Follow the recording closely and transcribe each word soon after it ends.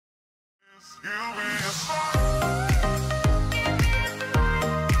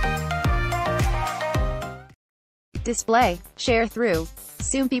Display, Sharethrough.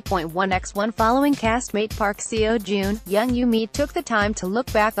 Soompi.1x1 Following castmate Park Seo Joon, Jung Yoo Mi took the time to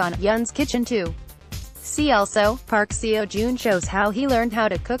look back on Youn's kitchen too. See also, Park Seo Joon shows how he learned how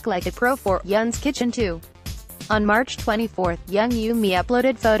to cook like a pro for Youn's kitchen too. On March 24, Jung Yoo Mi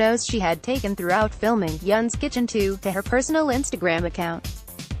uploaded photos she had taken throughout filming Youn's kitchen too to her personal Instagram account.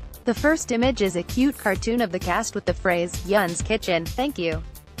 The first image is a cute cartoon of the cast with the phrase, Youn's kitchen, thank you.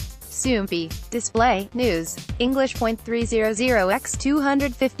 Soompi. Display, News,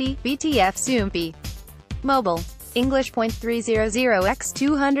 English.300x250, BTF Soompi. Mobile.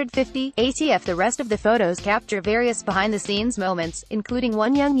 English.300x250, ATF. The rest of the photos capture various behind-the-scenes moments, including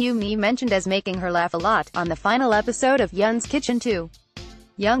one Jung Yoo Mi mentioned as making her laugh a lot, on the final episode of Youn's Kitchen 2.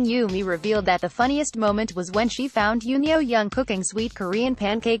 Jung Yoo Mi revealed that the funniest moment was when she found Youn cooking sweet Korean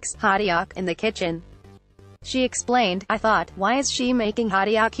pancakes, hotteok, in the kitchen. She explained, "I thought, why is she making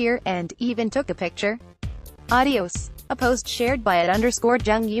hotteok here, and even took a picture." Adios. A post shared by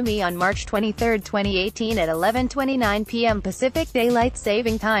 @Jung Yoo Mi on March 23, 2018 at 11:29 p.m. Pacific Daylight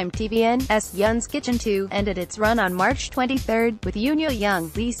Saving Time. TVN's Youn's Kitchen 2 ended its run on March 23, with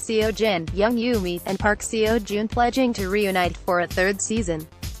Youn, Lee Seo J, Jung Yoo Mi, and Park Seo Joon pledging to reunite for a third season.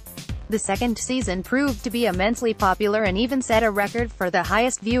 The second season proved to be immensely popular and even set a record for the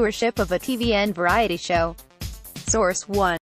highest viewership of a TVN variety show. Source 1.